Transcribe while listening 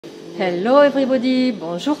Hello everybody,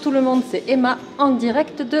 bonjour tout le monde, c'est Emma en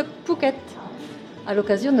direct de Phuket. À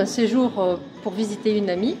l'occasion d'un séjour pour visiter une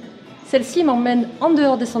amie, celle-ci m'emmène en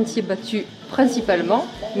dehors des sentiers battus principalement,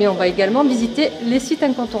 mais on va également visiter les sites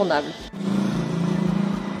incontournables.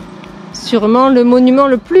 Sûrement le monument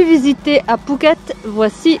le plus visité à Phuket,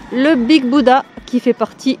 voici le Big Buddha qui fait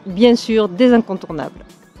partie bien sûr des incontournables.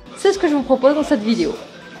 C'est ce que je vous propose dans cette vidéo.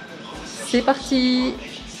 C'est parti!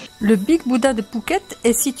 Le Big Buddha de Phuket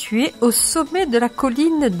est situé au sommet de la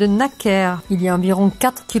colline de Naker. Il y a environ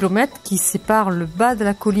 4 km qui séparent le bas de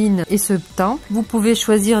la colline et ce temple. Vous pouvez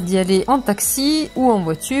choisir d'y aller en taxi ou en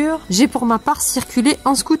voiture. J'ai pour ma part circulé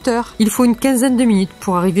en scooter. Il faut une quinzaine de minutes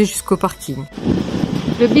pour arriver jusqu'au parking.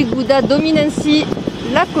 Le Big Buddha domine ainsi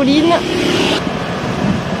la colline.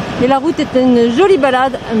 Et la route est une jolie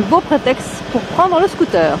balade, un beau prétexte pour prendre le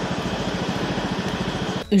scooter.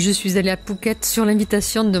 Je suis allée à Phuket sur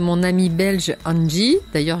l'invitation de mon amie belge Angie.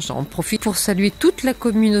 D'ailleurs, j'en profite pour saluer toute la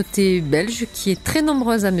communauté belge qui est très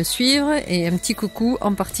nombreuse à me suivre et un petit coucou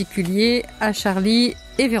en particulier à Charlie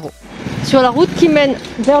et Véro. Sur la route qui mène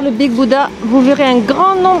vers le Big Buddha, vous verrez un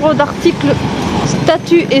grand nombre d'articles,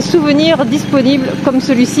 statues et souvenirs disponibles comme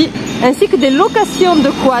celui-ci, ainsi que des locations de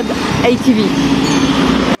quad ATV.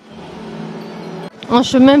 En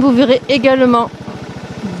chemin, vous verrez également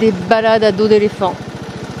des balades à dos d'éléphant.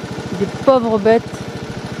 Des pauvres bêtes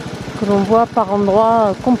que l'on voit par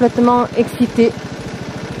endroits complètement excitées,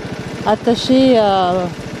 attachées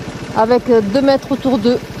avec 2 mètres autour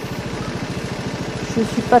d'eux. Je ne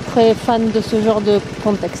suis pas très fan de ce genre de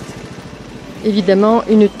contexte. Évidemment,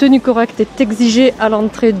 une tenue correcte est exigée à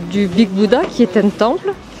l'entrée du Big Buddha qui est un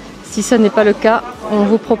temple. Si ça n'est pas le cas, on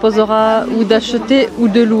vous proposera ou d'acheter ou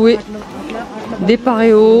de louer des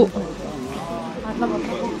paréos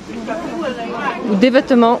ou des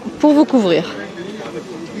vêtements pour vous couvrir.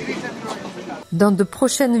 Dans de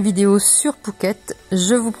prochaines vidéos sur Phuket,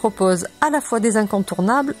 je vous propose à la fois des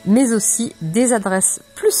incontournables, mais aussi des adresses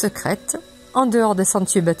plus secrètes, en dehors des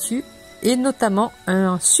sentiers battus, et notamment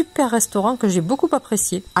un super restaurant que j'ai beaucoup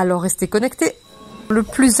apprécié. Alors restez connectés. Le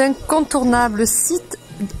plus incontournable site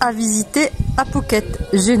à visiter à Phuket,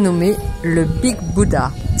 j'ai nommé le Big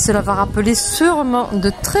Buddha. Cela va rappeler sûrement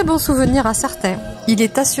de très bons souvenirs à certains. Il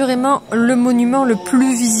est assurément le monument le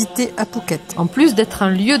plus visité à Phuket. En plus d'être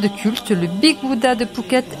un lieu de culte, le Big Buddha de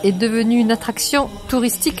Phuket est devenu une attraction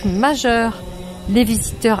touristique majeure. Les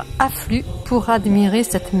visiteurs affluent pour admirer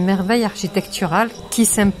cette merveille architecturale qui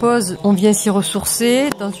s'impose. On vient s'y ressourcer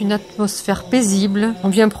dans une atmosphère paisible, on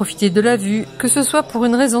vient profiter de la vue, que ce soit pour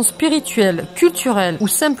une raison spirituelle, culturelle ou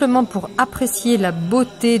simplement pour apprécier la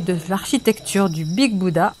beauté de l'architecture du Big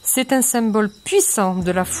Buddha. C'est un symbole puissant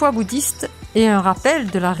de la foi bouddhiste et un rappel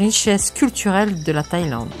de la richesse culturelle de la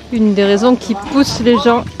Thaïlande. Une des raisons qui pousse les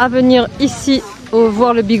gens à venir ici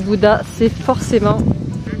voir le Big Buddha, c'est forcément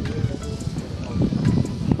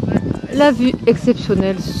la vue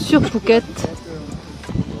exceptionnelle sur Phuket,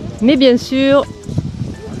 mais bien sûr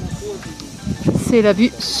c'est la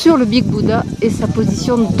vue sur le Big Buddha et sa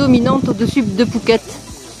position dominante au-dessus de Phuket,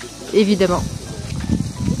 évidemment.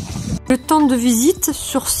 Le temps de visite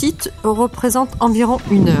sur site représente environ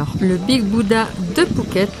 1 heure. Le Big Buddha de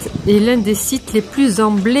Phuket est l'un des sites les plus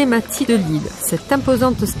emblématiques de l'île. Cette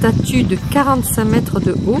imposante statue de 45 mètres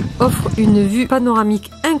de haut offre une vue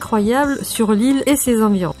panoramique incroyable sur l'île et ses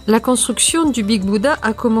environs. La construction du Big Buddha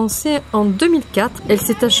a commencé en 2004. Elle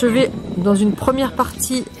s'est achevée dans une première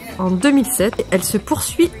partie en 2007 et elle se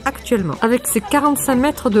poursuit actuellement. Avec ses 45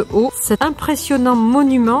 mètres de haut, cet impressionnant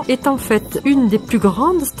monument est en fait une des plus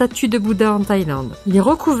grandes statues de Bouddha en Thaïlande. Il est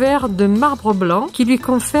recouvert de marbre blanc qui lui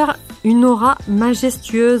confère une aura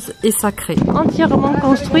majestueuse et sacrée. Entièrement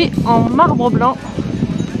construit en marbre blanc,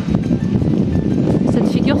 cette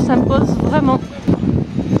figure s'impose vraiment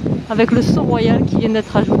avec le sceau royal qui vient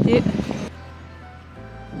d'être ajouté.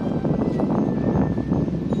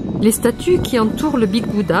 Les statues qui entourent le Big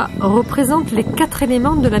Buddha représentent les 4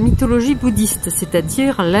 éléments de la mythologie bouddhiste,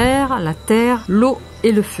 c'est-à-dire l'air, la terre, l'eau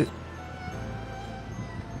et le feu.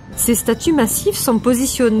 Ces statues massives sont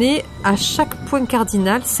positionnées à chaque point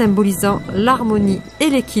cardinal, symbolisant l'harmonie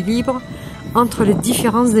et l'équilibre entre les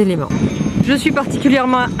différents éléments. Je suis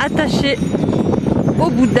particulièrement attachée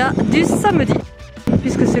au Bouddha du samedi,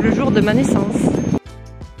 puisque c'est le jour de ma naissance.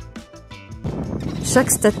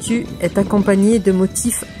 Chaque statue est accompagnée de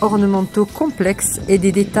motifs ornementaux complexes et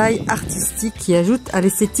des détails artistiques qui ajoutent à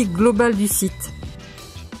l'esthétique globale du site.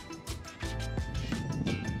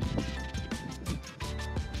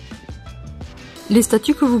 Les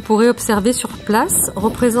statues que vous pourrez observer sur place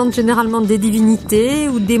représentent généralement des divinités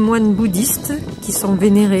ou des moines bouddhistes qui sont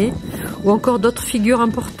vénérés, ou encore d'autres figures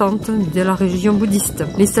importantes de la religion bouddhiste.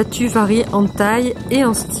 Les statues varient en taille et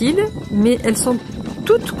en style, mais elles sont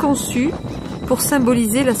toutes conçues pour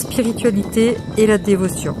symboliser la spiritualité et la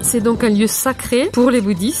dévotion. C'est donc un lieu sacré pour les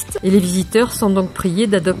bouddhistes et les visiteurs sont donc priés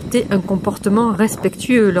d'adopter un comportement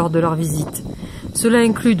respectueux lors de leur visite. Cela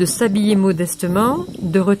inclut de s'habiller modestement,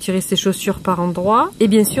 de retirer ses chaussures par endroits et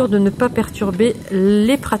bien sûr de ne pas perturber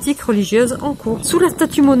les pratiques religieuses en cours. Sous la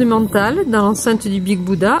statue monumentale, dans l'enceinte du Big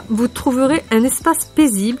Buddha, vous trouverez un espace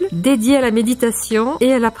paisible dédié à la méditation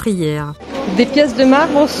et à la prière. Des pièces de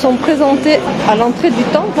marbre sont présentées à l'entrée du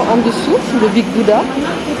temple en dessous, le Big Buddha.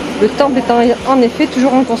 Le temple étant en effet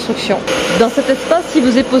toujours en construction. Dans cet espace, il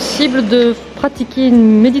vous est possible de pratiquer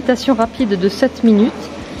une méditation rapide de 7 minutes.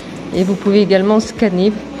 Et vous pouvez également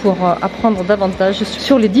scanner pour apprendre davantage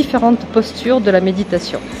sur les différentes postures de la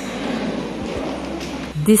méditation.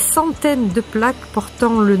 Des centaines de plaques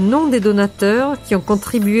portant le nom des donateurs qui ont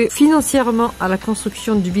contribué financièrement à la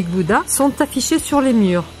construction du Big Buddha sont affichées sur les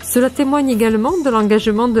murs. Cela témoigne également de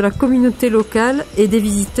l'engagement de la communauté locale et des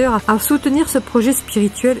visiteurs à soutenir ce projet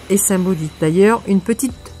spirituel et symbolique. D'ailleurs, une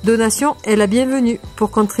petite donation est la bienvenue pour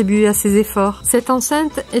contribuer à ces efforts. Cette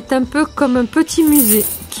enceinte est un peu comme un petit musée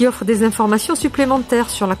qui offre des informations supplémentaires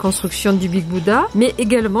sur la construction du Big Buddha, mais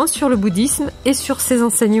également sur le bouddhisme et sur ses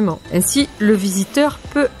enseignements. Ainsi, le visiteur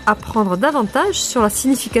peut apprendre davantage sur la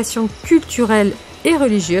signification culturelle et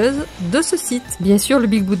religieuse de ce site. Bien sûr, le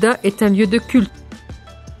Big Buddha est un lieu de culte.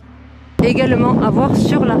 Également à voir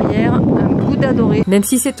sur l'arrière un Bouddha doré. Même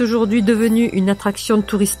si c'est aujourd'hui devenu une attraction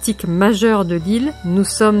touristique majeure de l'île, nous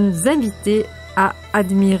sommes invités à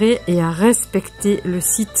admirer et à respecter le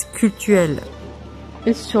site cultuel.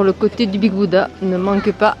 Et sur le côté du Big Buddha, ne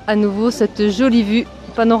manque pas à nouveau cette jolie vue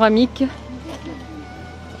panoramique.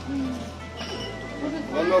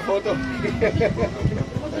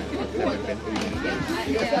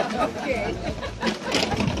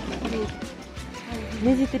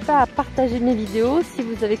 N'hésitez pas à partager mes vidéos. Si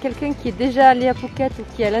vous avez quelqu'un qui est déjà allé à Phuket ou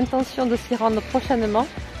qui a l'intention de s'y rendre prochainement,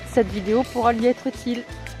 cette vidéo pourra lui être utile.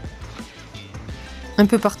 Un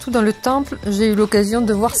peu partout dans le temple, j'ai eu l'occasion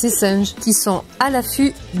de voir ces singes qui sont à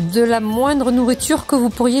l'affût de la moindre nourriture que vous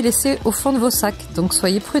pourriez laisser au fond de vos sacs, donc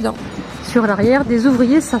soyez prudents. Sur l'arrière, des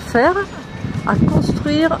ouvriers s'affairent à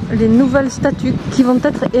construire les nouvelles statues qui vont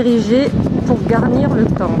être érigées pour garnir le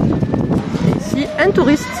temple. Et ici, un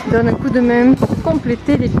touriste donne un coup de main pour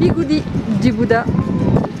compléter les bigoudis du Bouddha.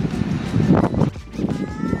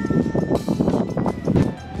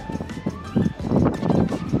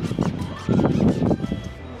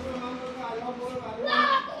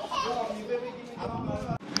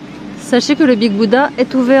 Sachez que le Big Buddha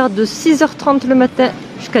est ouvert de 6h30 le matin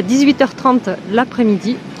jusqu'à 18h30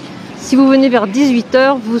 l'après-midi. Si vous venez vers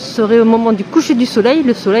 18h, vous serez au moment du coucher du soleil,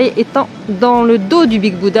 le soleil étant dans le dos du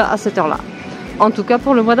Big Buddha à cette heure-là. En tout cas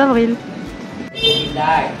pour le mois d'avril.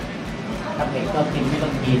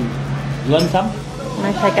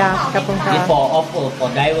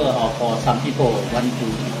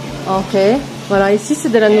 Ok, voilà, ici c'est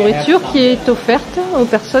de la nourriture qui est offerte aux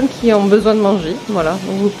personnes qui ont besoin de manger. Voilà,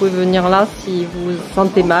 donc vous pouvez venir là si vous vous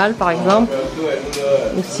sentez mal par exemple,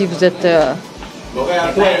 ou si vous êtes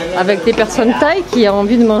avec des personnes thaï qui ont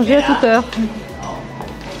envie de manger à toute heure.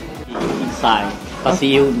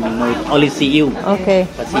 Only seaweed. Okay.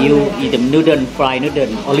 Seaweed is the noodle, fried noodle,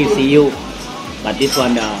 only seaweed. But this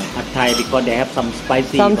one, pad Thai, because they have some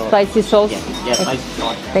spicy. Some spicy sauce. Yeah, spicy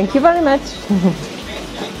sauce. Thank you very much.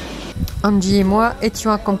 Angie et moi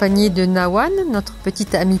étions accompagnés de Nawan, notre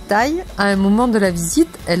petite amie thaï. À un moment de la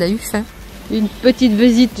visite, elle a eu faim. Une petite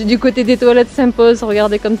visite du côté des toilettes s'impose.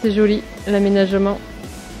 Regardez comme c'est joli, l'aménagement.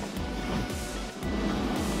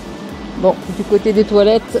 Bon, du côté des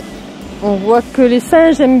toilettes, on voit que les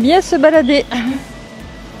singes aiment bien se balader.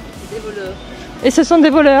 Des voleurs. Et ce sont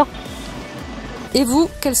des voleurs. Et vous,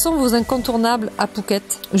 quels sont vos incontournables à Phuket?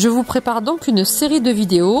 Je vous prépare donc une série de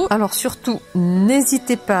vidéos. Alors surtout,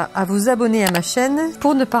 n'hésitez pas à vous abonner à ma chaîne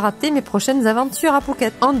pour ne pas rater mes prochaines aventures à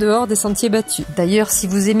Phuket, en dehors des sentiers battus. D'ailleurs, si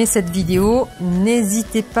vous aimez cette vidéo,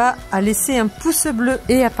 n'hésitez pas à laisser un pouce bleu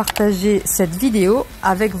et à partager cette vidéo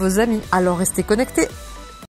avec vos amis. Alors restez connectés.